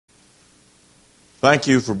Thank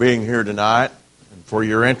you for being here tonight and for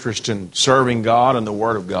your interest in serving God and the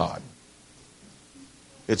Word of God.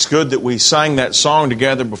 It's good that we sang that song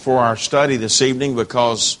together before our study this evening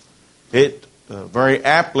because it very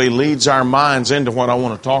aptly leads our minds into what I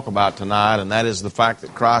want to talk about tonight, and that is the fact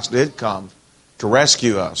that Christ did come to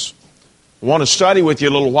rescue us. I want to study with you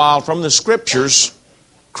a little while from the Scriptures,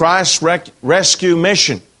 Christ's rescue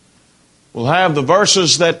mission. We'll have the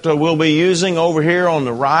verses that we'll be using over here on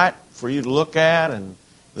the right for you to look at, and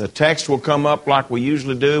the text will come up like we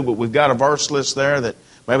usually do, but we've got a verse list there that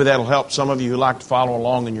maybe that'll help some of you who like to follow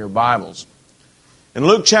along in your Bibles. In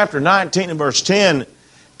Luke chapter 19 and verse 10,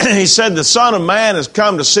 he said, "The Son of Man has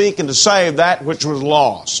come to seek and to save that which was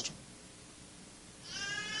lost."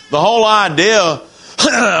 The whole idea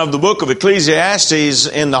of the book of Ecclesiastes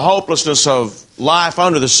in the hopelessness of life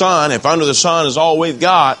under the sun, if under the sun is all we've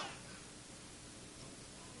got,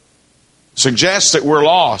 suggests that we're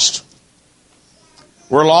lost.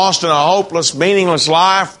 We're lost in a hopeless, meaningless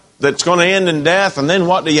life that's going to end in death, and then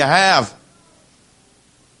what do you have?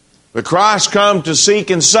 But Christ come to seek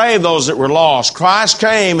and save those that were lost. Christ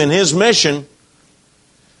came, and His mission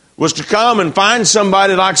was to come and find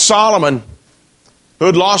somebody like Solomon who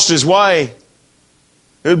had lost his way,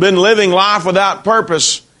 who had been living life without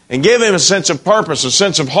purpose, and give him a sense of purpose, a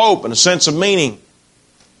sense of hope, and a sense of meaning.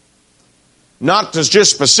 Not to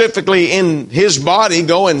just specifically in his body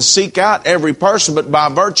go and seek out every person, but by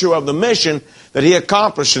virtue of the mission that he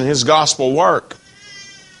accomplished in his gospel work.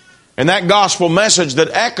 And that gospel message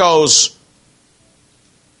that echoes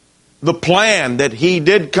the plan that he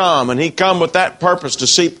did come, and he come with that purpose to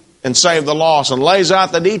seek and save the lost, and lays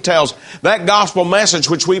out the details. That gospel message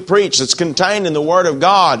which we preach that's contained in the Word of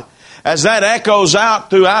God, as that echoes out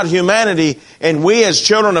throughout humanity, and we as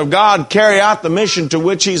children of God carry out the mission to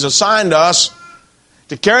which He's assigned us,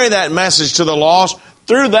 to carry that message to the lost,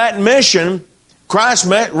 through that mission, Christ's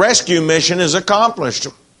rescue mission is accomplished.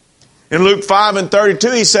 In Luke 5 and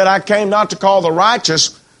 32, He said, "I came not to call the righteous,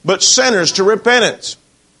 but sinners to repentance."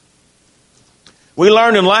 We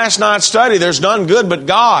learned in last night's study, there's none good but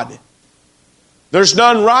God. There's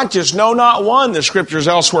none righteous, no, not one, the Scriptures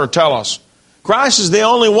elsewhere tell us. Christ is the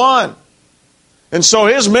only one. And so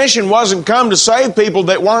His mission wasn't come to save people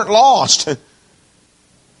that weren't lost.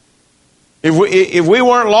 If we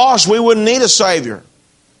weren't lost, we wouldn't need a Savior.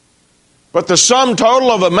 But the sum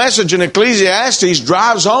total of a message in Ecclesiastes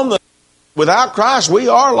drives home that without Christ, we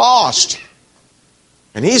are lost.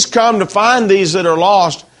 And He's come to find these that are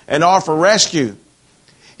lost and offer rescue.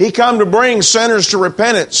 He come to bring sinners to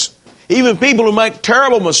repentance. Even people who make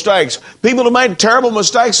terrible mistakes. People who made terrible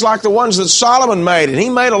mistakes like the ones that Solomon made. And he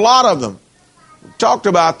made a lot of them. We talked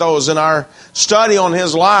about those in our study on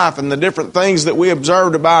his life and the different things that we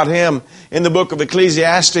observed about him in the book of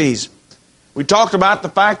Ecclesiastes. We talked about the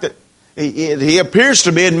fact that he appears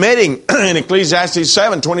to be admitting in Ecclesiastes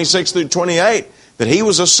 7, 26 through 28, that he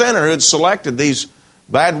was a sinner who had selected these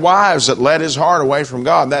bad wives that led his heart away from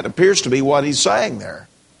God. That appears to be what he's saying there.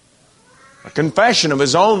 A confession of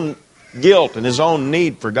his own guilt and his own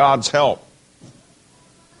need for God's help.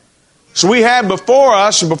 So we have before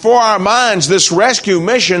us and before our minds this rescue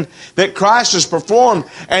mission that Christ has performed,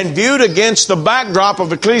 and viewed against the backdrop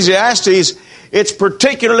of Ecclesiastes, it's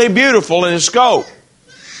particularly beautiful in its scope.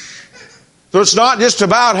 So it's not just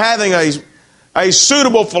about having a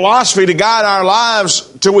suitable philosophy to guide our lives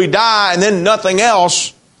till we die and then nothing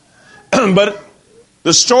else, but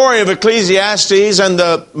the story of Ecclesiastes and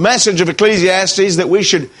the message of Ecclesiastes that we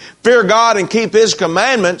should fear God and keep His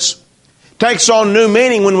commandments takes on new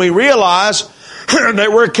meaning when we realize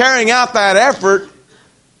that we're carrying out that effort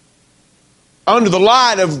under the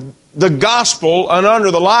light of the gospel and under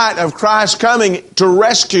the light of Christ coming to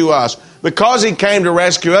rescue us. Because He came to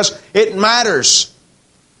rescue us, it matters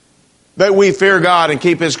that we fear God and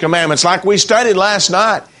keep His commandments. Like we studied last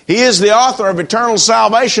night, He is the author of eternal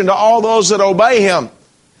salvation to all those that obey Him.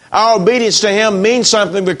 Our obedience to Him means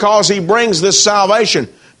something because He brings this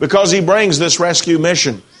salvation, because He brings this rescue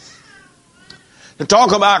mission. To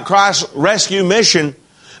talk about Christ's rescue mission,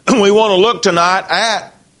 we want to look tonight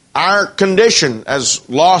at our condition as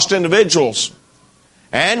lost individuals.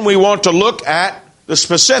 And we want to look at the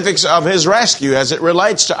specifics of His rescue as it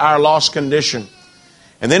relates to our lost condition.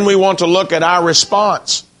 And then we want to look at our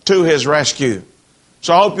response to His rescue.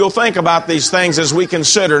 So I hope you'll think about these things as we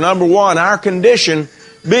consider. Number one, our condition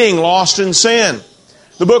being lost in sin.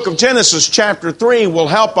 The book of Genesis chapter 3 will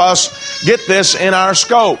help us get this in our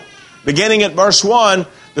scope. Beginning at verse 1,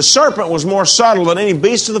 the serpent was more subtle than any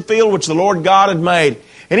beast of the field which the Lord God had made.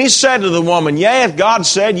 And he said to the woman, "Yea, if God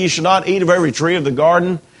said, ye shall not eat of every tree of the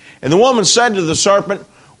garden." And the woman said to the serpent,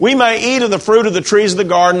 We may eat of the fruit of the trees of the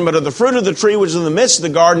garden, but of the fruit of the tree which is in the midst of the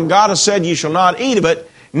garden, God has said, you shall not eat of it,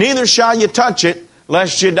 neither shall you touch it,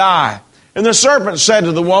 lest you die. And the serpent said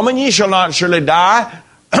to the woman, ye shall not surely die,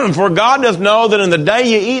 for God doth know that in the day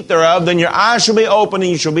ye eat thereof, then your eyes shall be opened,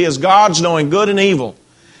 and you shall be as gods, knowing good and evil.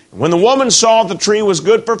 And when the woman saw that the tree was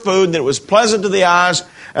good for food, that it was pleasant to the eyes,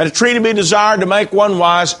 and a tree to be desired to make one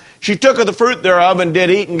wise, she took of the fruit thereof, and did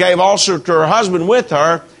eat, and gave also to her husband with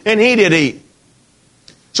her, and he did eat.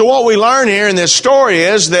 So what we learn here in this story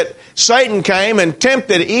is that Satan came and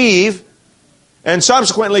tempted Eve, and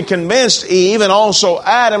subsequently convinced Eve and also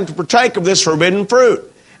Adam to partake of this forbidden fruit.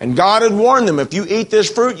 And God had warned them, if you eat this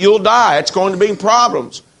fruit, you'll die. It's going to be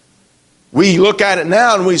problems. We look at it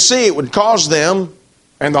now and we see it would cause them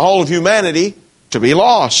and the whole of humanity to be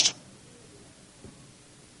lost.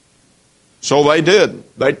 So they did.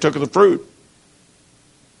 They took of the fruit.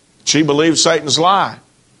 She believed Satan's lie.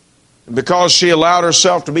 And because she allowed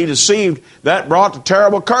herself to be deceived, that brought the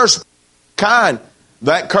terrible curse kind.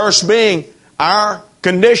 That curse being our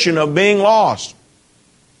condition of being lost.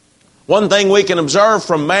 One thing we can observe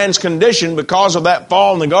from man's condition because of that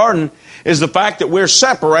fall in the garden is the fact that we're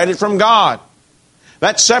separated from God.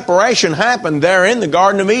 That separation happened there in the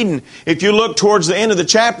Garden of Eden. If you look towards the end of the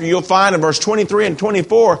chapter, you'll find in verse 23 and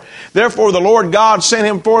 24, therefore the Lord God sent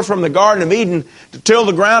him forth from the Garden of Eden to till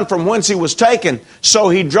the ground from whence he was taken. So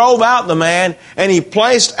he drove out the man, and he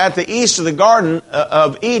placed at the east of the Garden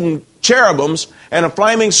of Eden cherubims and a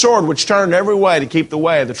flaming sword which turned every way to keep the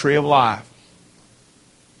way of the tree of life.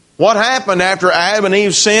 What happened after Adam and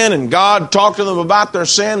Eve sinned and God talked to them about their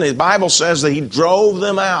sin? The Bible says that he drove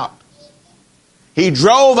them out. He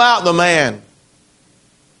drove out the man.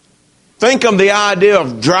 Think of the idea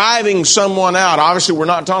of driving someone out. Obviously, we're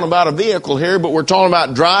not talking about a vehicle here, but we're talking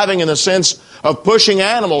about driving in the sense of pushing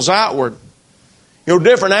animals outward. You know,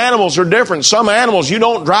 different animals are different. Some animals, you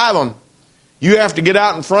don't drive them. You have to get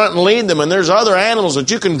out in front and lead them. And there's other animals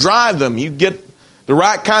that you can drive them. You get the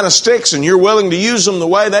right kind of sticks and you're willing to use them the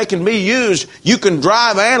way they can be used. You can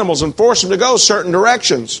drive animals and force them to go certain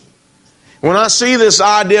directions. When I see this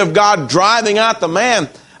idea of God driving out the man,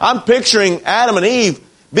 I'm picturing Adam and Eve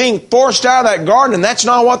being forced out of that garden, and that's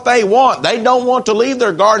not what they want. They don't want to leave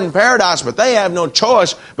their garden paradise, but they have no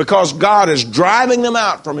choice because God is driving them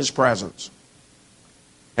out from His presence.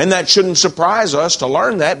 And that shouldn't surprise us to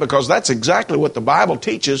learn that, because that's exactly what the Bible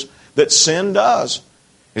teaches that sin does.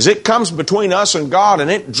 Is it comes between us and God, and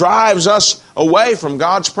it drives us away from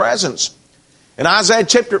God's presence. In Isaiah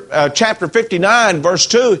chapter 59, verse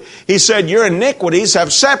 2, he said, your iniquities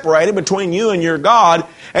have separated between you and your God,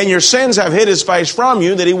 and your sins have hid His face from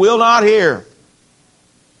you, that He will not hear.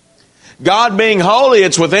 God being holy,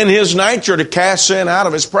 it's within His nature to cast sin out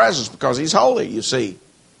of His presence, because He's holy, you see.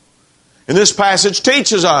 And this passage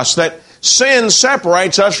teaches us that sin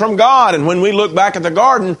separates us from God. And when we look back at the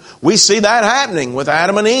garden, we see that happening with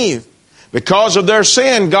Adam and Eve. Because of their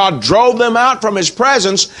sin, God drove them out from His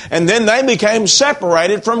presence, and then they became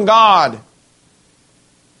separated from God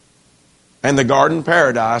and the garden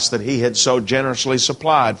paradise that He had so generously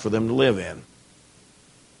supplied for them to live in.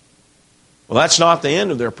 Well, that's not the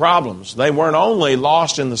end of their problems. They weren't only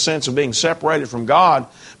lost in the sense of being separated from God,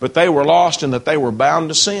 but they were lost in that they were bound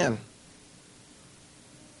to sin.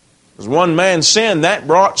 As one man sinned, that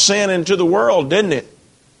brought sin into the world, didn't it?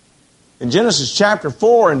 In Genesis chapter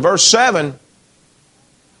 4 and verse 7,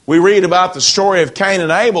 we read about the story of Cain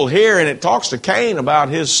and Abel here, and it talks to Cain about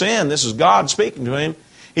his sin. This is God speaking to him.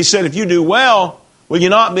 He said, if you do well, will you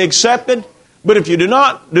not be accepted? But if you do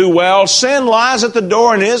not do well, sin lies at the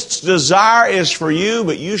door, and its desire is for you,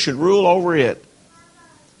 but you should rule over it.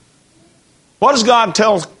 What does God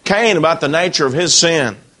tell Cain about the nature of his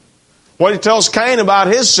sin? What He tells Cain about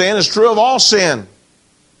his sin is true of all sin.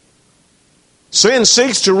 Sin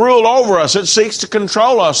seeks to rule over us. It seeks to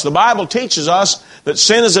control us. The Bible teaches us that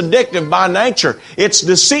sin is addictive by nature. It's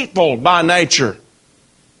deceitful by nature.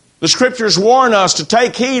 The Scriptures warn us to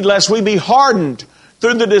take heed lest we be hardened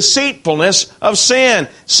through the deceitfulness of sin.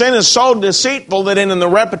 Sin is so deceitful that in the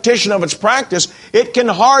repetition of its practice, it can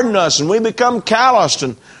harden us and we become calloused.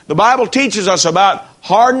 And the Bible teaches us about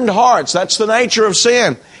hardened hearts. That's the nature of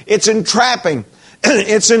sin. It's entrapping.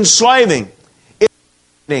 It's enslaving. It's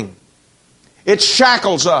threatening. It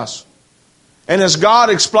shackles us. And as God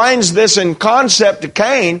explains this in concept to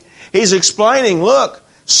Cain, He's explaining, look,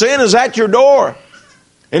 sin is at your door,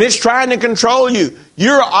 and it's trying to control you.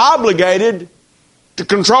 You're obligated to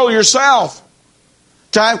control yourself,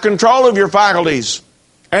 to have control of your faculties,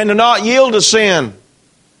 and to not yield to sin.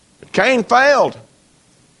 But Cain failed.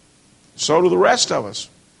 So do the rest of us,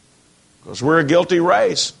 because we're a guilty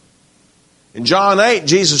race. In John 8,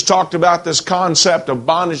 Jesus talked about this concept of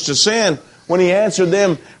bondage to sin when He answered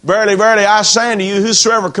them, "Verily, verily, I say unto you,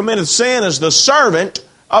 whosoever committeth sin is the servant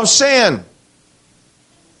of sin."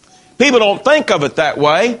 People don't think of it that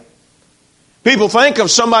way. People think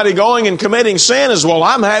of somebody going and committing sin as, well,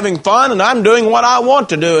 I'm having fun and I'm doing what I want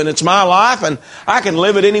to do and it's my life and I can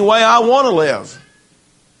live it any way I want to live.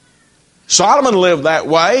 Solomon lived that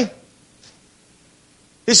way.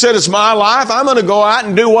 He said, it's my life. I'm going to go out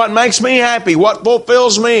and do what makes me happy, what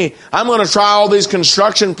fulfills me. I'm going to try all these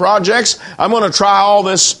construction projects. I'm going to try all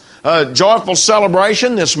this joyful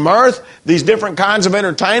celebration, this mirth, these different kinds of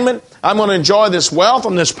entertainment. I'm going to enjoy this wealth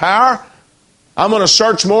and this power. I'm going to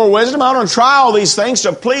search more wisdom. I'm going to try all these things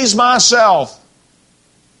to please myself.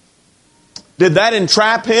 Did that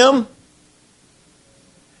entrap him?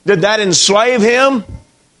 Did that enslave him?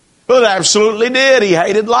 Well, it absolutely did. He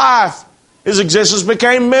hated life. His existence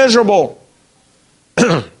became miserable.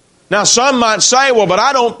 Now, some might say, well, but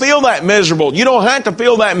I don't feel that miserable. You don't have to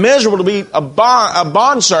feel that miserable to be a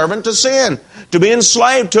bondservant to sin, to be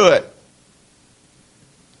enslaved to it.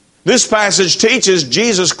 This passage teaches,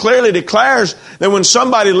 Jesus clearly declares that when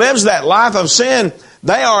somebody lives that life of sin,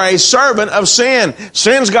 they are a servant of sin.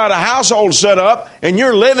 Sin's got a household set up, and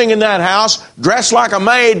you're living in that house, dressed like a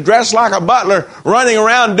maid, dressed like a butler, running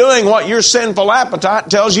around doing what your sinful appetite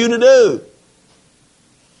tells you to do.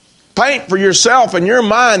 Paint for yourself in your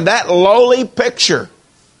mind that lowly picture,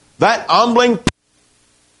 that humbling picture.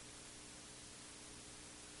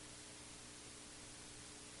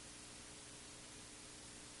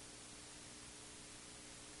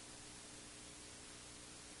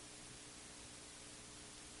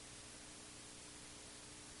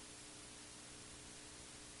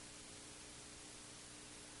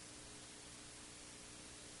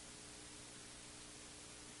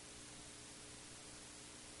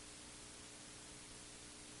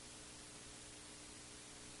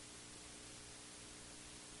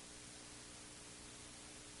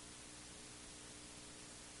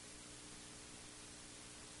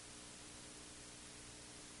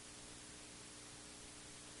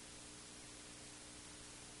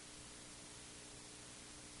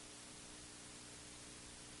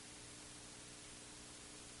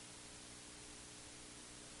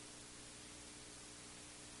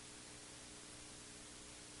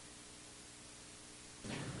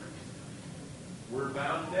 We're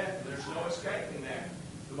bound to death. There's no escaping that.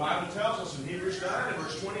 The Bible tells us in Hebrews 9 and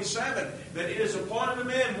verse 27 that it is appointed to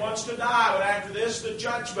men once to die, but after this, the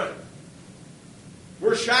judgment.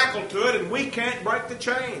 We're shackled to it, and we can't break the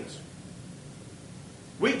chains.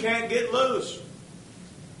 We can't get loose.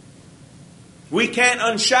 We can't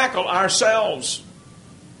unshackle ourselves.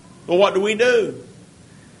 Well, what do?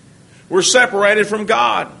 We're separated from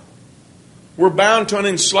God. We're bound to an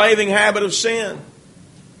enslaving habit of sin.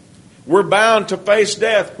 We're bound to face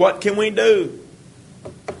death. What can we do?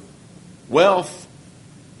 Wealth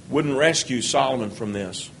wouldn't rescue Solomon from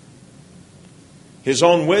this. His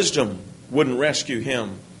own wisdom wouldn't rescue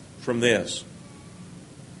him from this.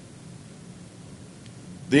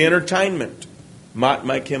 The entertainment might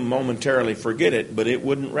make him momentarily forget it, but it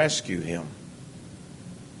wouldn't rescue him.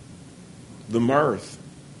 The mirth,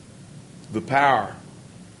 the power,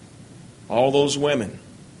 all those women,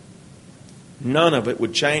 none of it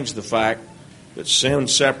would change the fact that sin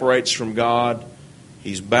separates from God.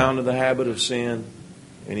 He's bound to the habit of sin,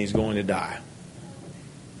 and he's going to die.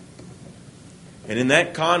 And in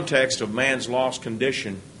that context of man's lost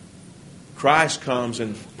condition, Christ comes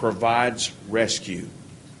and provides rescue.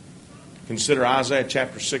 Consider Isaiah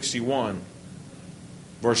chapter 61,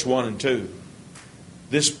 verse 1 and 2.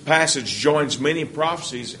 This passage joins many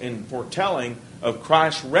prophecies in foretelling of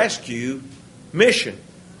Christ's rescue mission,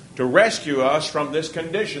 to rescue us from this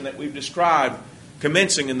condition that we've described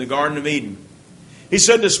commencing in the Garden of Eden. He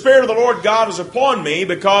said, the Spirit of the Lord God is upon me,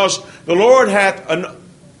 because the Lord hath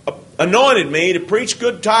anointed me to preach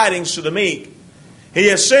good tidings to the meek. He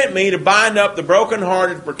has sent me to bind up the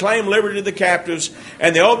brokenhearted, to proclaim liberty to the captives,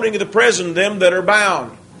 and the opening of the prison to them that are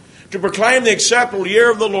bound, to proclaim the acceptable year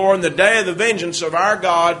of the Lord and the day of the vengeance of our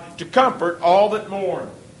God, to comfort all that mourn.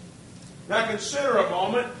 Now consider a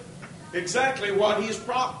moment exactly what he's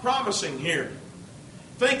promising here.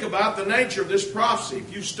 Think about the nature of this prophecy.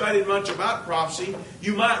 If you've studied much about prophecy,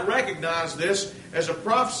 you might recognize this as a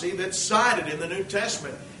prophecy that's cited in the New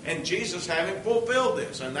Testament, and Jesus having fulfilled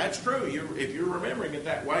this. And that's true. If you're remembering it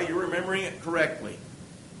that way, you're remembering it correctly.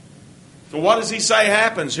 So what does he say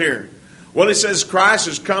happens here? Well, he says Christ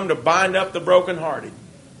has come to bind up the brokenhearted.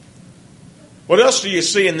 What else do you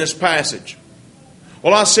see in this passage?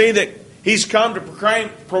 Well, I see that he's come to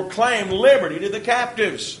proclaim liberty to the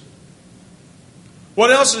captives.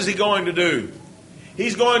 What else is He going to do?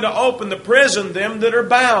 He's going to open the prison them that are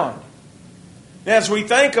bound. As we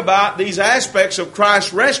think about these aspects of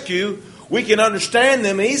Christ's rescue, we can understand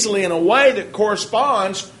them easily in a way that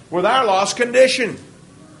corresponds with our lost condition.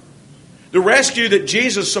 The rescue that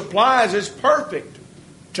Jesus supplies is perfect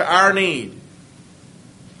to our need.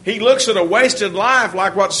 He looks at a wasted life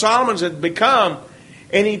like what Solomon's had become,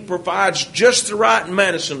 and He provides just the right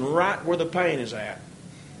medicine right where the pain is at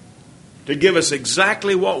to give us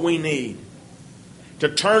exactly what we need. To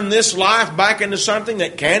turn this life back into something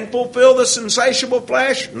that can fulfill this insatiable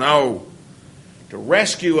flesh? No. To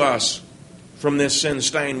rescue us from this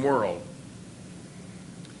sin-stained world.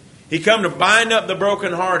 He come to bind up the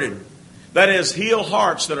brokenhearted. That is, heal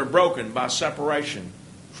hearts that are broken by separation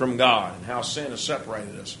from God and how sin has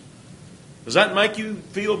separated us. Does that make you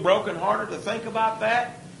feel brokenhearted to think about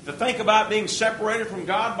that? To think about being separated from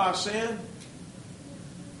God by sin?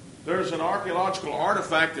 There's an archaeological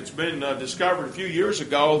artifact that's been discovered a few years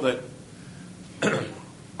ago that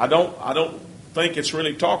I don't think it's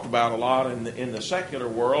really talked about a lot in the secular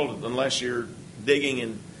world, unless you're digging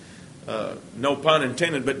in, no pun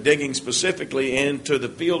intended, but digging specifically into the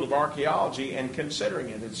field of archaeology and considering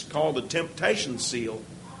it. It's called the Temptation Seal.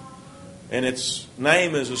 And its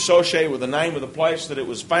name is associated with the name of the place that it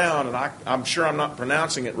was found. And I'm sure I'm not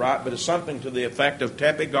pronouncing it right, but it's something to the effect of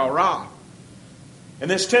Tepe Gawra. And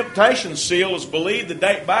this temptation seal is believed to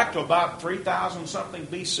date back to about 3,000 something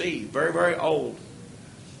BC. Very, very old.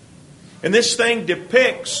 And this thing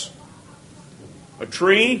depicts a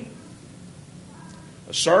tree,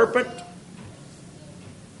 a serpent,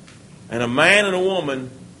 and a man and a woman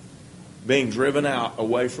being driven out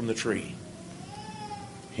away from the tree.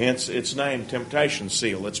 Hence its name, Temptation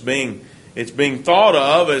Seal. It's being thought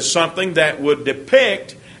of as something that would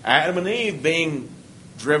depict Adam and Eve being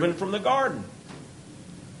driven from the garden.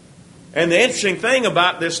 And the interesting thing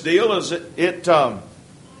about this deal is it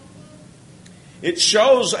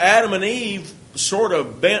shows Adam and Eve sort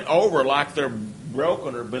of bent over like they're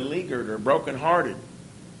broken or beleaguered or brokenhearted.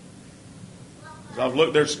 I've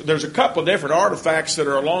looked. There's a couple of different artifacts that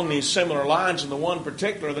are along these similar lines, and the one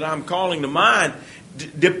particular that I'm calling to mind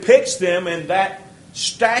depicts them in that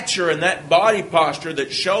stature and that body posture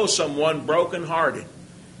that shows someone brokenhearted.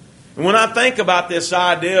 And when I think about this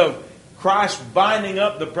idea of Christ binding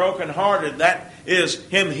up the brokenhearted, that is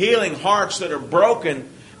Him healing hearts that are broken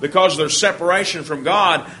because of their separation from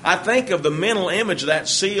God, I think of the mental image of that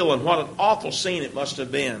seal and what an awful scene it must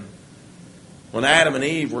have been when Adam and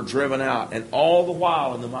Eve were driven out. And all the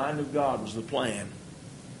while in the mind of God was the plan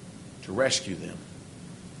to rescue them,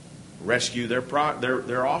 rescue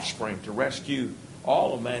their offspring, to rescue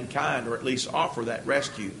all of mankind, or at least offer that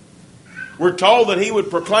rescue. We're told that He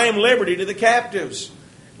would proclaim liberty to the captives.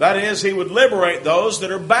 That is, He would liberate those that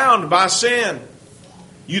are bound by sin.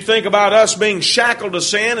 You think about us being shackled to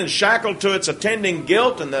sin and shackled to its attending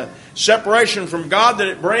guilt and the separation from God that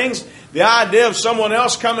it brings. The idea of someone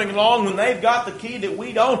else coming along when they've got the key that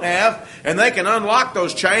we don't have and they can unlock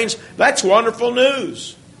those chains, that's wonderful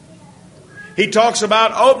news. He talks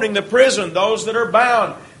about opening the prison, those that are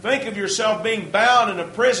bound. Think of yourself being bound in a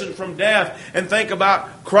prison from death, and think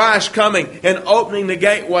about Christ coming and opening the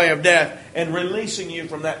gateway of death and releasing you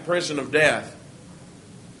from that prison of death.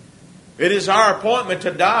 It is our appointment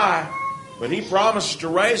to die, but He promises to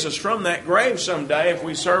raise us from that grave someday. If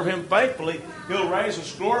we serve Him faithfully, He'll raise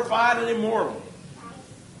us glorified and immortal.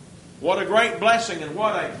 What a great blessing, and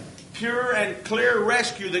what a pure and clear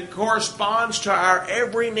rescue that corresponds to our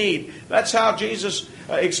every need. That's how Jesus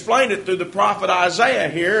explained it through the prophet Isaiah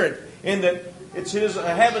here, in that it's His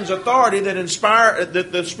heaven's authority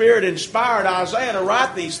that the Spirit inspired Isaiah to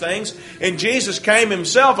write these things. And Jesus came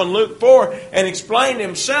Himself in Luke 4 and explained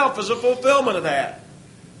Himself as a fulfillment of that.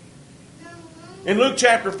 In Luke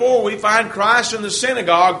chapter 4, we find Christ in the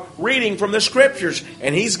synagogue reading from the Scriptures.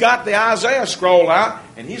 And He's got the Isaiah scroll out,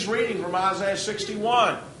 and He's reading from Isaiah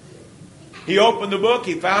 61. He opened the book.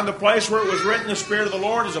 He found the place where it was written, "The Spirit of the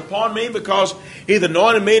Lord is upon me, because He hath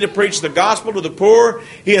anointed me to preach the gospel to the poor.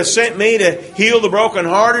 He has sent me to heal the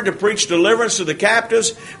brokenhearted, to preach deliverance to the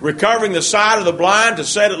captives, recovering the sight of the blind, to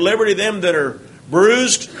set at liberty them that are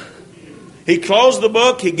bruised." He closed the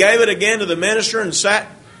book. He gave it again to the minister and sat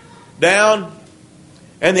down.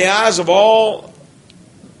 And the eyes of all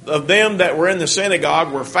of them that were in the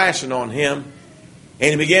synagogue were fastened on Him. And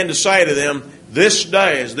He began to say to them, "This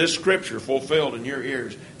day is this Scripture fulfilled in your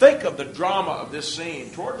ears." Think of the drama of this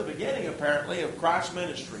scene toward the beginning, apparently, of Christ's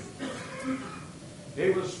ministry.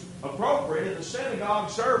 It was appropriate in the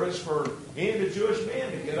synagogue service for any of the Jewish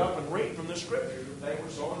men to get up and read from the Scriptures if they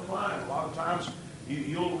were so inclined. A lot of times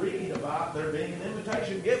you'll read about there being an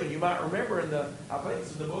invitation given. You might remember I think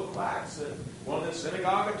it's in the book of Acts, that one of the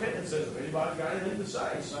synagogue attendants says, if anybody's got anything to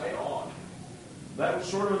say on. That was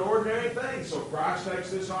sort of an ordinary thing. So Christ takes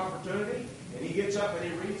this opportunity, and he gets up and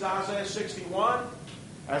he reads Isaiah 61,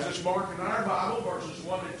 as it's marked in our Bible, verses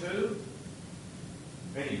 1 and 2.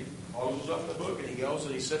 And he closes up the book, and he goes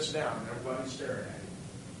and he sits down, and everybody's staring at him.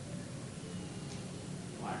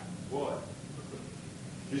 Like, what?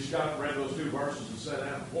 He just got read those 2 verses and sat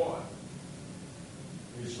down. What?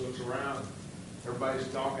 He just looks around. Everybody's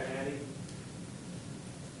talking at him.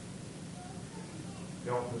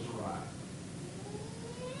 Help has arrived.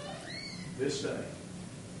 This day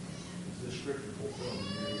is this scripture fulfilled in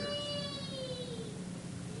your ears.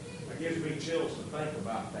 That gives me chills to think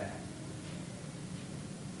about that.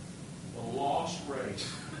 A lost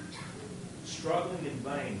race, struggling in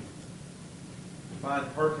vain to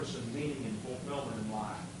find purpose and meaning and fulfillment in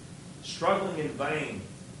life. Struggling in vain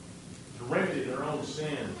to remedy their own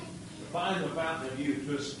sin, to find the fountain of youth,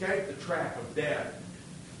 to escape the trap of death,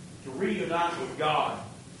 to reunite with God.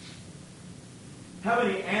 How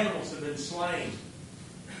many animals have been slain?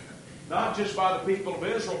 Not just by the people of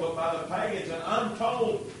Israel, but by the pagans and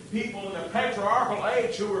untold people in the patriarchal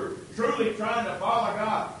age who were truly trying to follow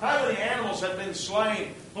God. How many animals have been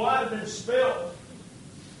slain? Blood had been spilled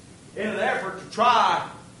in an effort to try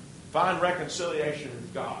to find reconciliation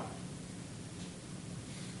with God.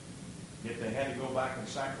 Yet they had to go back and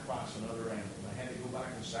sacrifice another animal. They had to go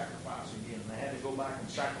back and sacrifice again. They had to go back and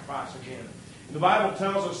sacrifice again. The Bible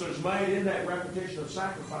tells us there's made in that repetition of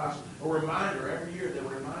sacrifice a reminder. Every year they're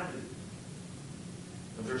reminded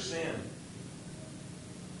of their sin.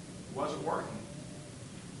 It wasn't working.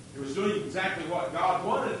 It was doing exactly what God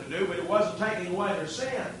wanted it to do, but it wasn't taking away their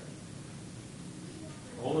sin.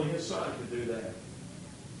 Only His Son could do that.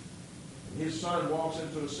 And His Son walks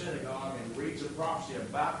into a synagogue and reads a prophecy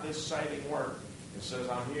about this saving work and says,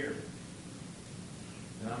 I'm here.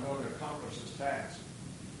 And I'm going to accomplish this task.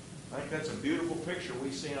 I think that's a beautiful picture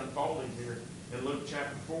we see unfolding here in Luke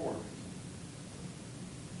chapter 4.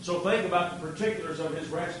 So think about the particulars of His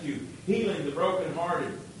rescue. Healing the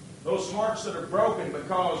brokenhearted. Those hearts that are broken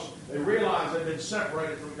because they realize they've been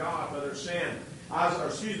separated from God by their sin.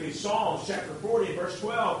 Psalms chapter 40 verse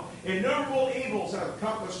 12. Innumerable evils have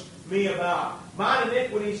compassed me about. Mine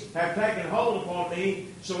iniquities have taken hold upon me,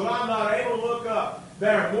 so that I'm not able to look up. They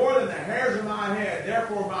are more than the hairs of my head.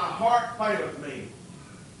 Therefore my heart faileth me.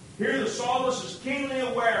 Here the psalmist is keenly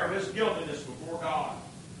aware of his guiltiness before God.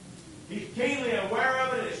 He's keenly aware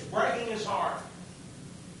of it, and it's breaking his heart.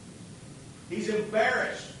 He's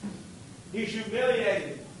embarrassed. He's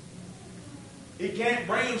humiliated. He can't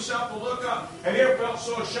bring himself to look up. Have you ever felt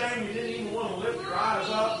so ashamed you didn't even want to lift your eyes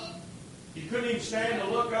up? You couldn't even stand to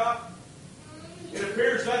look up? It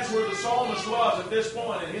appears that's where the psalmist was at this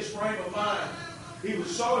point in his frame of mind. He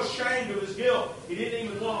was so ashamed of his guilt, he didn't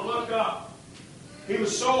even want to look up. He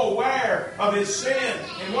was so aware of his sin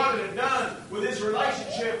and what it had done with his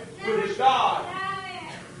relationship with his God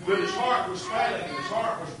that his heart was failing and his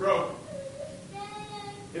heart was broken.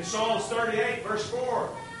 In Psalms 38, verse 4,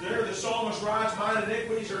 there the psalmist writes, mine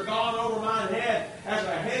iniquities are gone over mine head. As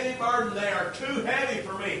a heavy burden, they are too heavy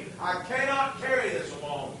for me. I cannot carry this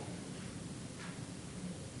alone.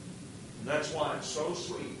 And that's why it's so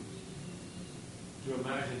sweet to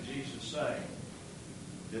imagine Jesus saying,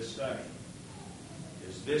 this day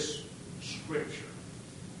is this scripture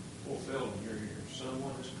fulfilled in your ears.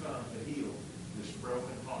 Someone has come to heal this broken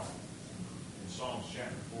heart. In Psalms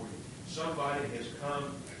chapter 40. Somebody has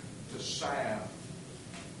come to salve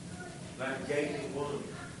that gaping wound.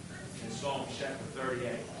 In Psalms chapter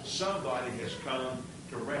 38. Somebody has come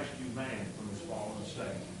to rescue man from his fallen state.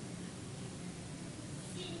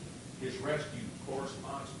 His rescue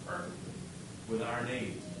corresponds perfectly with our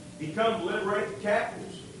needs. He come to liberate the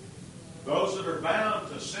captives. Those that are bound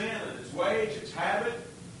to sin and its wage, its habit.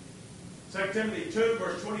 2 Timothy 2,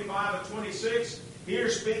 verse 25 and 26. Here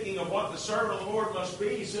speaking of what the servant of the Lord must be,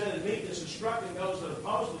 he said in meekness, instructing those that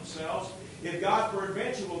oppose themselves, if God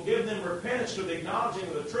peradventure will give them repentance to the acknowledging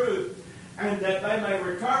of the truth, and that they may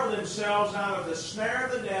recover themselves out of the snare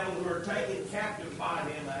of the devil who are taken captive by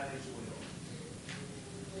him at his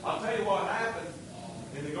will. I'll tell you what happened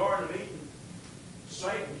in the Garden of Eden.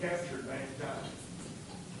 Satan captured mankind.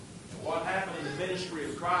 What happened in the ministry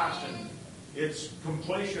of Christ and its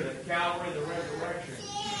completion at Calvary and the resurrection,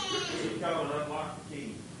 He come and unlocked the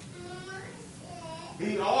key.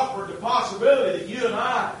 He offered the possibility that you and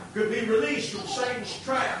I could be released from Satan's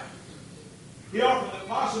trap. He offered the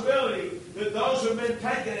possibility that those who have been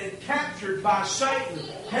taken and captured by Satan,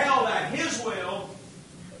 held at his will,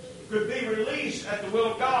 could be released at the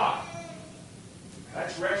will of God.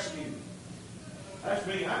 That's rescue. That's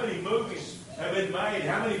being, how many movies have been made,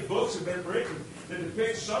 how many books have been written that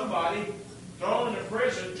depict somebody thrown into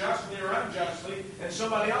prison justly or unjustly, and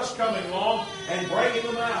somebody else coming along and breaking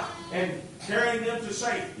them out and carrying them to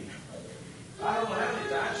safety. I don't know how many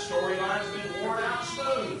times storylines have been worn out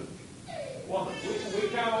smooth. Well, we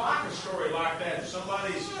kind of like a story like that. If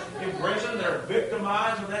somebody's in prison, they're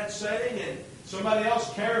victimized in that setting, and somebody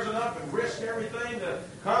else carries it up and risks everything to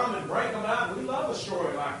come and break them out. We love a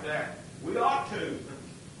story like that. We ought to.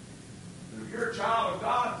 If you're a child of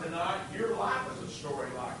God tonight, your life is a story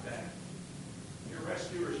like that. Your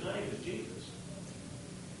rescuer's name is Jesus.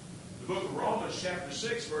 The book of Romans, chapter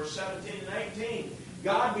 6, verse 17 and 18.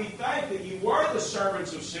 God be thanked that you were the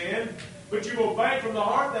servants of sin, but you obeyed from the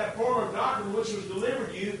heart that form of doctrine which was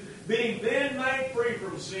delivered you. Being then made free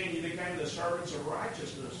from sin, you became the servants of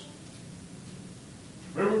righteousness.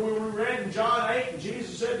 Remember when we read in John 8, and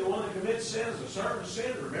Jesus said the one that commits sin is a servant of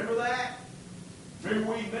sin? Remember that?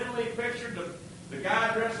 Remember we mentally pictured the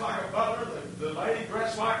guy dressed like a butler, the lady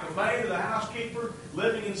dressed like the maid or the housekeeper,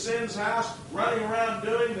 living in sin's house, running around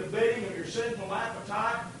doing the bidding of your sinful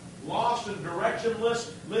appetite, lost and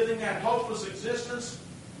directionless, living that hopeless existence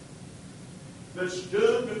that's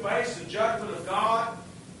doomed to face the judgment of God.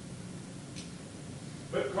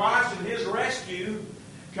 But Christ in His rescue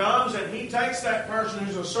comes and He takes that person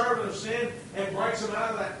who's a servant of sin and breaks them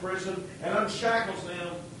out of that prison and unshackles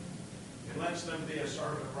them and lets them be a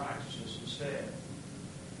servant of righteousness instead.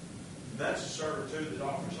 And that's a servitude that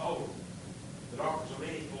offers hope, that offers a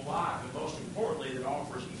meaningful life, and most importantly, that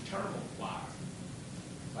offers eternal life.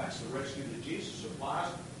 That's the rescue that Jesus supplies,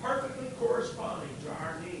 perfectly corresponding to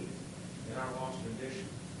our need and our lost condition.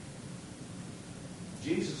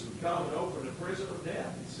 Jesus would come and open the prison of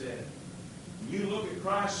death, he said. When you look at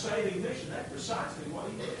Christ's saving mission, that's precisely what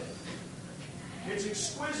He did. It's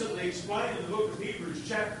exquisitely explained in the book of Hebrews,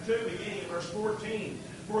 chapter 2, beginning in verse 14.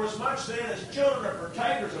 For as much then as children are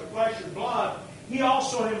partakers of flesh and blood, He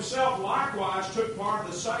also Himself likewise took part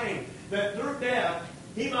of the same, that through death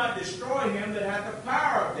He might destroy him that hath the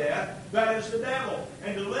power of death, that is the devil,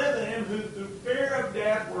 and to live in him who through fear of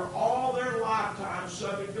death were all their lifetime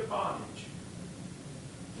subject to bondage.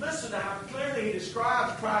 Listen now, clearly he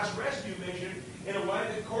describes Christ's rescue mission in a way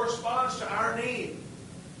that corresponds to our need.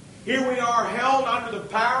 Here we are held under the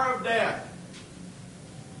power of death.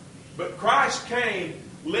 But Christ came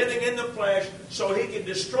living in the flesh so He could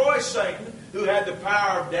destroy Satan, who had the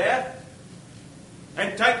power of death,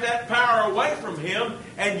 and take that power away from him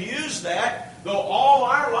and use that, though all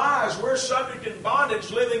our lives we're subject in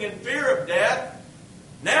bondage, living in fear of death,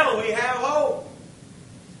 now we have hope.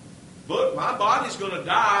 Look, my body's going to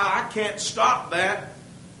die. I can't stop that.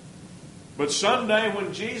 But someday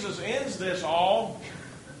when Jesus ends this all,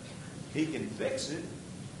 He can fix it.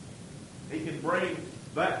 He can bring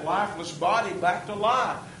that lifeless body back to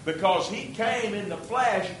life, because He came in the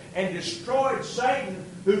flesh and destroyed Satan,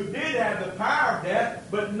 who did have the power of death,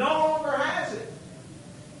 but no longer has it.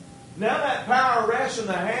 Now that power rests in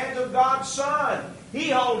the hands of God's Son. He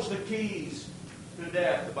holds the keys to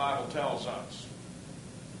death, the Bible tells us.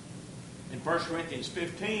 In 1 Corinthians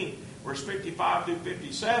 15, verse 55 through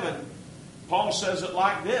 57, Paul says it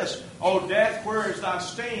like this: O death, where is thy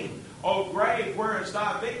sting? O grave, where is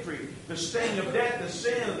thy victory? The sting of death is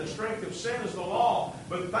sin, and the strength of sin is the law.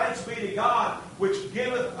 But thanks be to God, which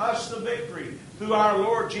giveth us the victory through our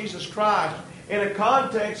Lord Jesus Christ. In a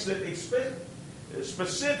context that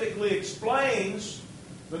specifically explains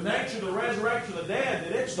the nature of the resurrection of the dead,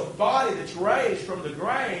 that it's the body that's raised from the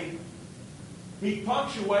grave, he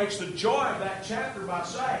punctuates the joy of that chapter by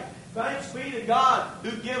saying, thanks be to God who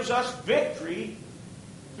gives us victory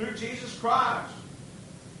through Jesus Christ.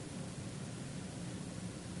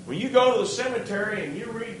 When you go to the cemetery and you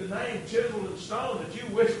read the name chiseled in stone that you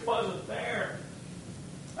wish wasn't there,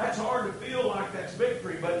 that's hard to feel like that's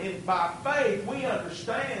victory. But by faith, we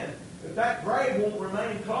understand that that grave won't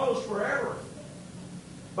remain closed forever.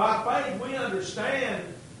 By faith, we understand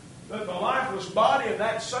that the lifeless body of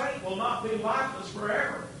that saint will not be lifeless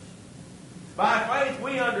forever. By faith,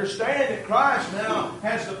 we understand that Christ now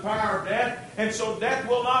has the power of death, and so death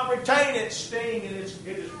will not retain its sting and its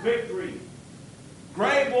victory.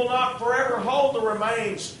 Grave will not forever hold the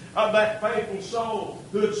remains of that faithful soul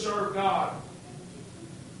who had served God.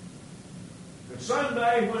 And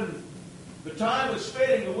someday, when the time is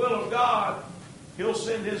fitting the will of God, He'll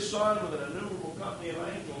send His Son with an innumerable company of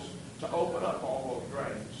angels to open up all those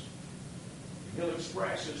graves. He'll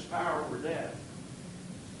express His power over death.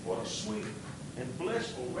 What a sweet and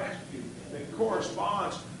blissful rescue that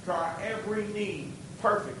corresponds to our every need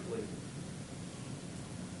perfectly.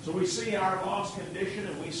 So we see our lost condition,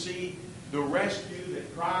 and we see the rescue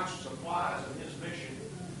that Christ supplies in His mission.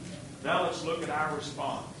 Now let's look at our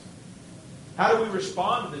response. How do we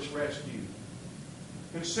respond to this rescue?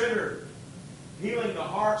 Consider healing the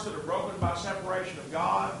hearts that are broken by separation of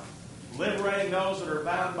God, liberating those that are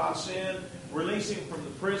bound by sin, releasing from the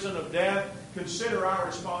prison of death. Consider our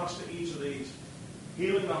response to each of these.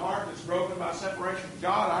 Healing the heart that's broken by separation from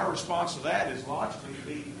God, our response to that is logically to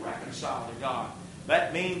be reconciled to God.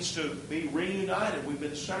 That means to be reunited. We've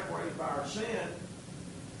been separated by our sin.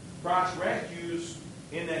 Christ rescues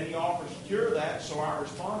in that He offers to cure that, so our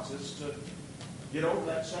response is to get over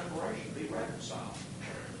that separation, be reconciled.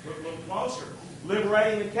 Look a little closer.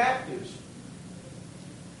 Liberating the captives.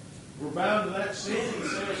 We're bound to that sin. He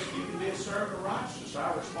says you can be a servant of righteousness.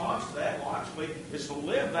 Our response to that, logically, is to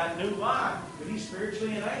live that new life that He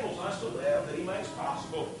spiritually enables us to live, that He makes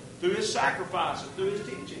possible through His sacrifice and through His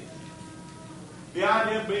teaching. The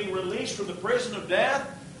idea of being released from the prison of death,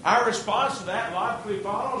 our response to that logically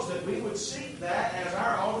follows that we would seek that as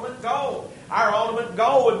our ultimate goal. Our ultimate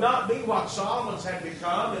goal would not be what Solomon's had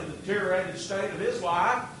become in the deteriorated state of his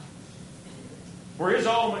life, where his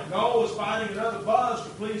ultimate goal was finding another buzz to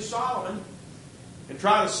please Solomon and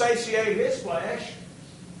try to satiate his flesh.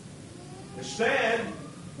 Instead,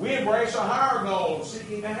 we embrace a higher goal,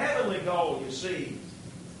 seeking a heavenly goal, you see,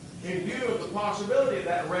 in view of the possibility of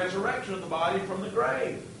that resurrection of the body from the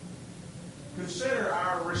grave. Consider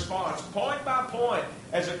our response, point by point,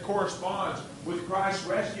 as it corresponds with Christ's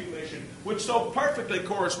rescue mission, which so perfectly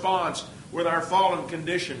corresponds with our fallen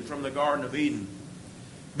condition from the Garden of Eden.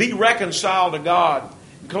 Be reconciled to God.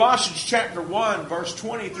 In Colossians chapter 1, verse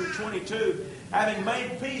 20 through 22, having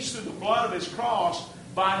made peace through the blood of His cross,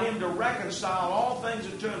 by Him to reconcile all things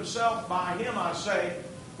unto Himself, by Him, I say,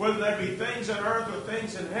 whether there be things on earth or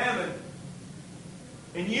things in heaven,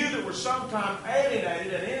 and you that were sometime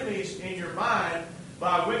alienated and enemies in your mind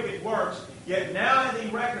by wicked works, yet now hath He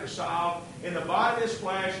reconciled in the body of His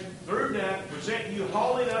flesh through death, present you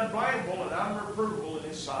holy and unblameable and unreprovable in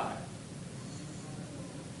His sight.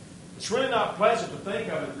 It's really not pleasant to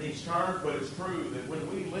think of it in these terms, but it's true that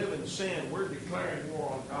when we live in sin, we're declaring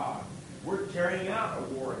war on God. We're carrying out a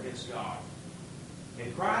war against God.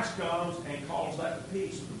 And Christ comes and calls that to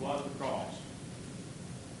peace with the blood of the cross.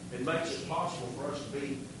 It makes it possible for us to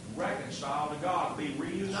be reconciled to God, to be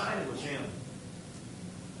reunited with Him.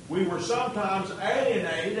 We were sometimes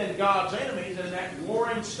alienated and God's enemies in that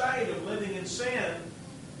warring state of living in sin.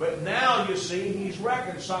 But now, you see, He's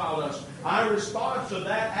reconciled us. Our response to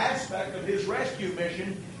that aspect of His rescue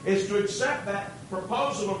mission is to accept that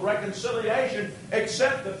proposal of reconciliation,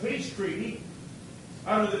 accept the peace treaty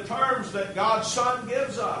under the terms that God's Son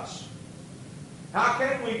gives us. How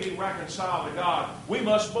can we be reconciled to God? We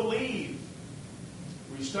must believe.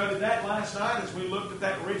 We studied that last night as we looked at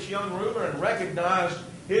that rich young ruler and recognized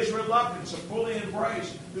his reluctance to fully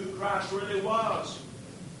embrace who Christ really was.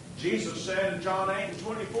 Jesus said in John 8 and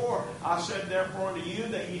 24, I said therefore unto you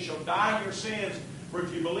that ye shall die in your sins. For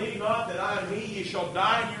if you believe not that I am He, ye shall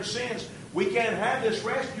die in your sins. We can't have this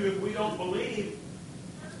rescue if we don't believe.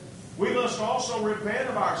 We must also repent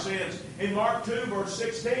of our sins. In Mark 2, verse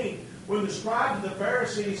 16, when the scribes and the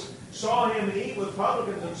Pharisees saw Him eat with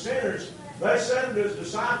publicans and sinners, they said unto His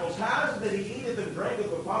disciples, how is it that He eateth and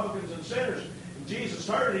drinketh with publicans and sinners? And Jesus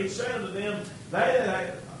heard it. He said unto them, they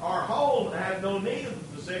that are whole have no need of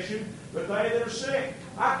the physician, but they that are sick.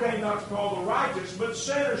 I came not to call the righteous, but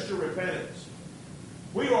sinners to repentance.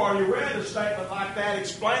 We've already read a statement like that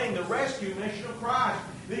explaining the rescue mission of Christ.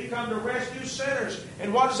 That He come to rescue sinners.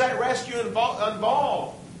 And what does that rescue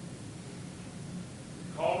involve?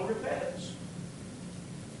 Call to repentance.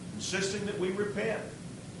 Insisting that we repent.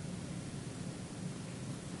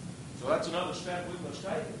 So that's another step we must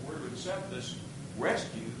take if we're to accept this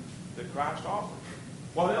rescue that Christ offers.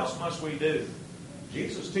 What else must we do?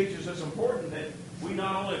 Jesus teaches it's important that we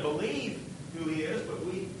not only believe who He is, but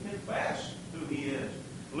we confess who He is.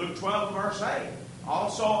 Luke 12, verse 8.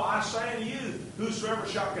 Also I say unto you, whosoever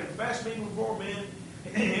shall confess me before men,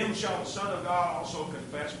 him shall the Son of God also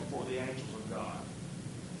confess before the angels of God.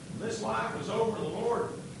 When this life is over, the Lord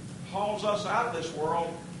hauls us out of this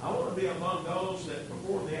world. I want to be among those that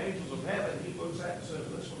before the angels of heaven, He looks at and says,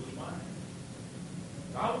 this one is mine.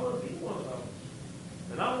 I want to be one of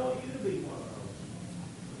those. And I want you to be one of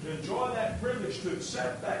those. To enjoy that privilege, to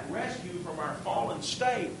accept that rescue from our fallen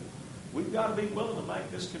state, we've got to be willing to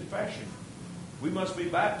make this confession. We must be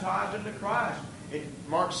baptized into Christ. In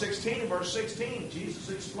Mark 16, verse 16, Jesus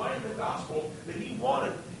explained the gospel that He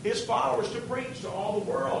wanted His followers to preach to all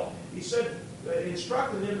the world. He said,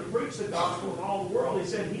 instructing them to preach the gospel in all the world. He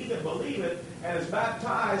said, he that believeth and is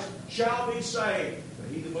baptized shall be saved, but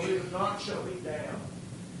he that believeth not shall be damned.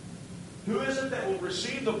 Who is it that will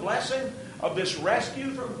receive the blessing of this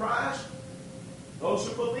rescue from Christ? Those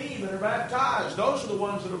who believe and are baptized. Those are the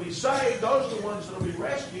ones that will be saved. Those are the ones that will be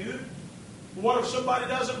rescued. What if somebody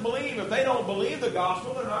doesn't believe? If they don't believe the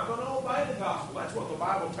gospel, they're not going to obey the gospel. That's what the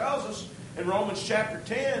Bible tells us in Romans chapter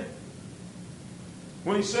 10.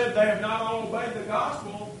 When he said they have not all obeyed the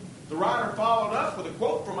gospel, the writer followed up with a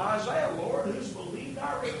quote from Isaiah, Lord, who's believed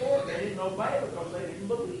our report? They didn't obey because they didn't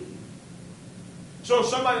believe. So if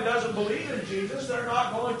somebody doesn't believe in Jesus, they're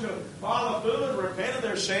not going to follow through and repent of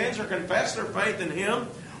their sins or confess their faith in Him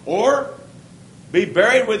or be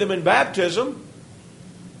buried with Him in baptism.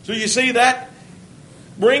 So you see, that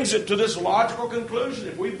brings it to this logical conclusion.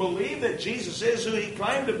 If we believe that Jesus is who He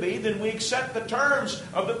claimed to be, then we accept the terms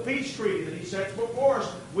of the peace treaty that He sets before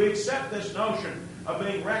us. We accept this notion of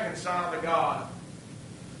being reconciled to God.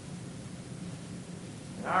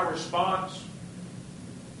 And our response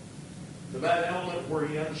to that element where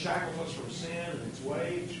He unshackles us from sin and its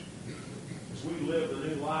wage as we live the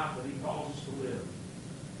new life that He calls us to live.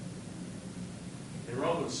 In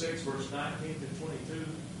Romans 6, verse 19 to 22,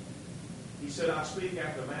 He said, I speak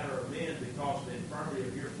after the manner of men because of the infirmity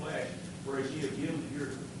of your flesh, whereas ye have yielded your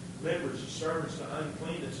members as servants to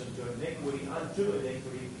uncleanness and to iniquity unto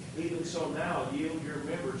iniquity, even so now yield your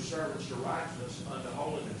members servants to righteousness unto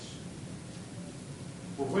holiness.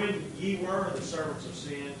 For when ye were the servants of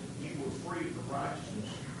sin, ye were free from righteousness.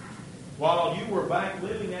 While you were back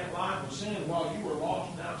living that life of sin, while you were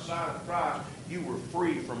lost and outside of Christ, you were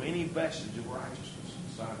free from any vestige of righteousness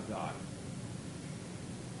inside of God.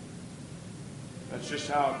 That's just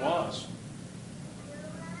how it was.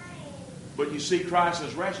 But you see, Christ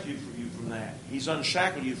has rescued you from that. He's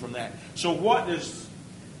unshackled you from that. So what does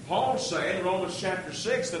Paul say in Romans chapter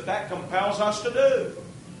 6 that compels us to do?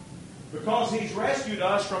 Because He's rescued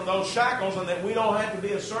us from those shackles and that we don't have to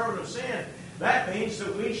be a servant of sin, that means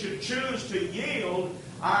that we should choose to yield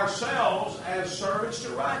ourselves as servants to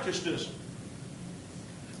righteousness.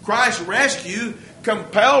 Christ's rescue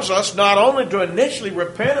compels us not only to initially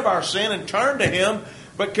repent of our sin and turn to Him,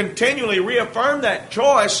 but continually reaffirm that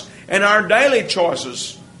choice in our daily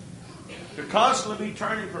choices. To constantly be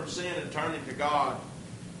turning from sin and turning to God.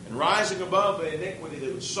 And rising above the iniquity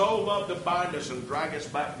that would so love to bind us and drag us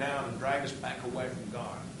back down and drag us back away from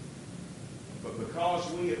God. But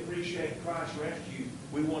because we appreciate Christ's rescue,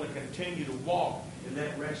 we want to continue to walk in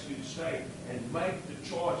that rescued state and make the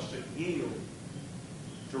choice to yield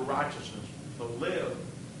to righteousness, to live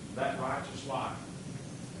that righteous life.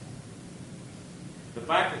 The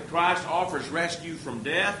fact that Christ offers rescue from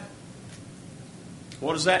death,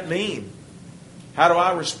 what does that mean? How do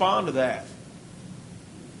I respond to that?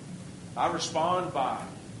 I respond by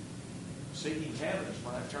seeking heaven as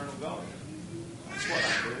my eternal goal. That's what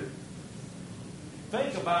I do.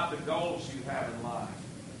 Think about the goals you have in life.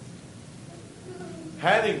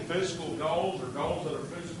 Having physical goals or goals that are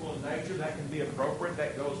physical in nature, that can be appropriate.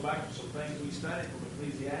 That goes back to some things we studied from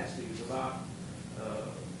Ecclesiastes about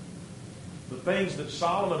the things that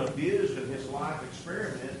Solomon abused in his life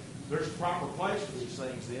experiment. There's a proper place for these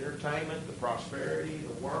things. The entertainment, the prosperity,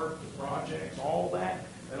 the work, the projects, all that.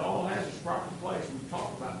 It all has its proper place. We've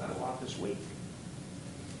talked about that a lot this week.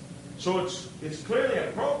 So it's clearly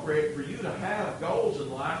appropriate for you to have goals in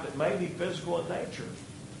life that may be physical in nature.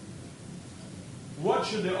 What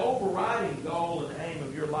should the overriding goal and aim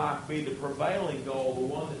of your life be? The prevailing goal, the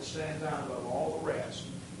one that stands out above all the rest.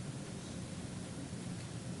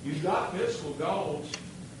 You've got physical goals.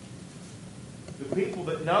 The people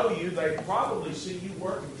that know you, they probably see you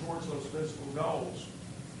working towards those physical goals.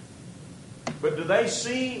 But do they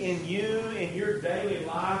see in you, in your daily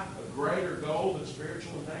life, a greater goal than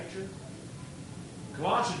spiritual in nature?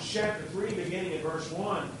 Colossians chapter 3, beginning at verse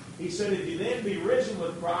 1, he said, if you then be risen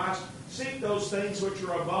with Christ, seek those things which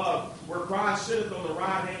are above, where Christ sitteth on the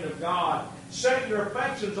right hand of God. Set your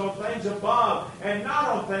affections on things above, and not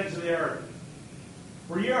on things of the earth.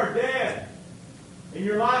 For you are dead, and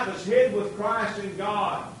your life is hid with Christ in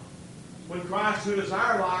God. When Christ, who is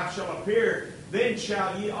our life, shall appear, then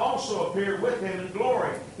shall ye also appear with Him in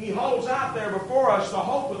glory. He holds out there before us the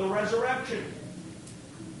hope of the resurrection.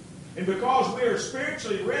 And because we are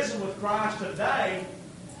spiritually risen with Christ today,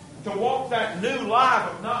 to walk that new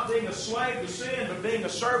life of not being a slave to sin, but being a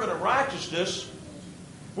servant of righteousness,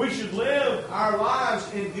 we should live our lives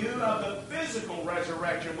in view of the physical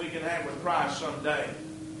resurrection we can have with Christ someday.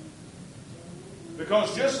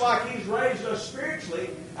 Because just like He's raised us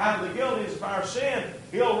spiritually out of the guiltiness of our sin,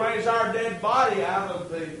 He'll raise our dead body out of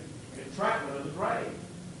the entrapment of the grave.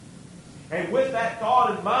 And with that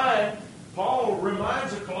thought in mind, Paul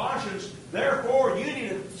reminds the Colossians, therefore you need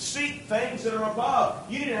to seek things that are above.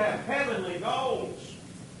 You need to have heavenly goals.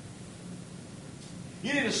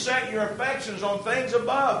 You need to set your affections on things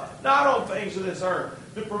above, not on things of this earth.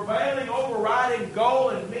 The prevailing, overriding goal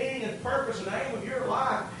and meaning and purpose and aim of your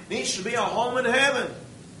life needs to be a home in heaven.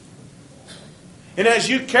 And as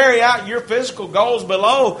you carry out your physical goals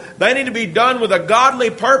below, they need to be done with a godly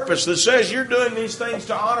purpose that says you're doing these things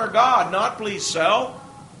to honor God, not please self.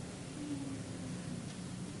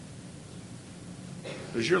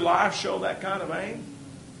 Does your life show that kind of aim?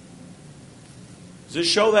 Does it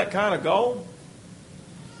show that kind of goal?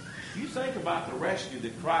 You think about the rescue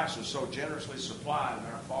that Christ has so generously supplied in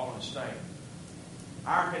our fallen state.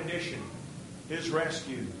 Our condition, His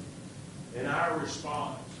rescue, and our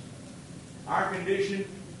response. Our condition,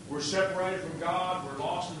 we're separated from God, we're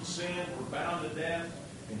lost in sin, we're bound to death,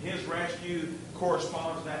 and His rescue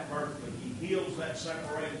corresponds to that perfectly. He heals that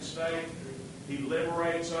separated state. He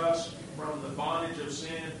liberates us from the bondage of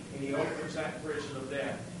sin, and He opens that prison of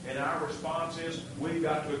death. And our response is, we've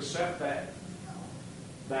got to accept that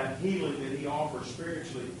healing that He offers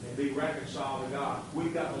spiritually and be reconciled to God.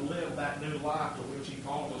 We've got to live that new life to which He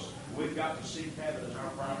called us. We've got to seek heaven as our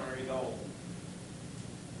primary goal.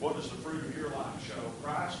 What does the fruit of your life show?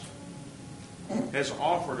 Christ has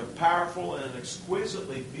offered a powerful and an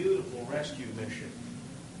exquisitely beautiful rescue mission.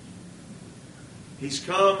 He's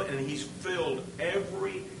come and He's filled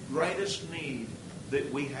every greatest need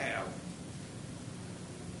that we have.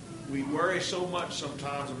 We worry so much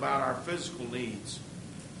sometimes about our physical needs.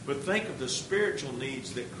 But think of the spiritual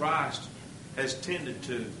needs that Christ has tended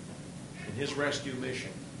to in His rescue mission.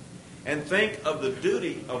 And think of the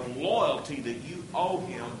duty of loyalty that you owe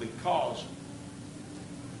Him because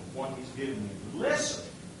of what He's given you.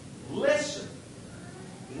 Listen.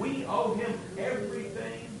 We owe Him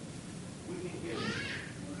everything we can give Him.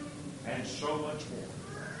 And so much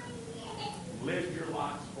more. Live your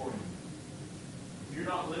life for Him. If you're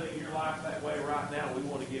not living your life that way right now, we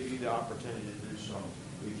want to give you the opportunity to do so.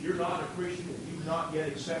 If you're not a Christian, if you've not yet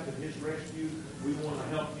accepted His rescue, we want to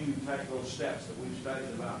help you take those steps that we've studied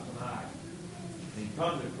about tonight. And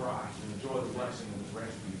come to Christ and enjoy the blessing of His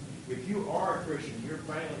rescue. If you are a Christian, you're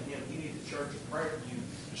failing Him, you need the church to pray for you,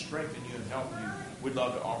 to strengthen you and help you. We'd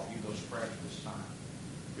love to offer you those prayers this time.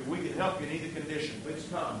 If we can help you in either condition, please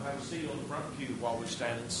come. Have a seat on the front pew while we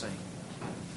stand and sing.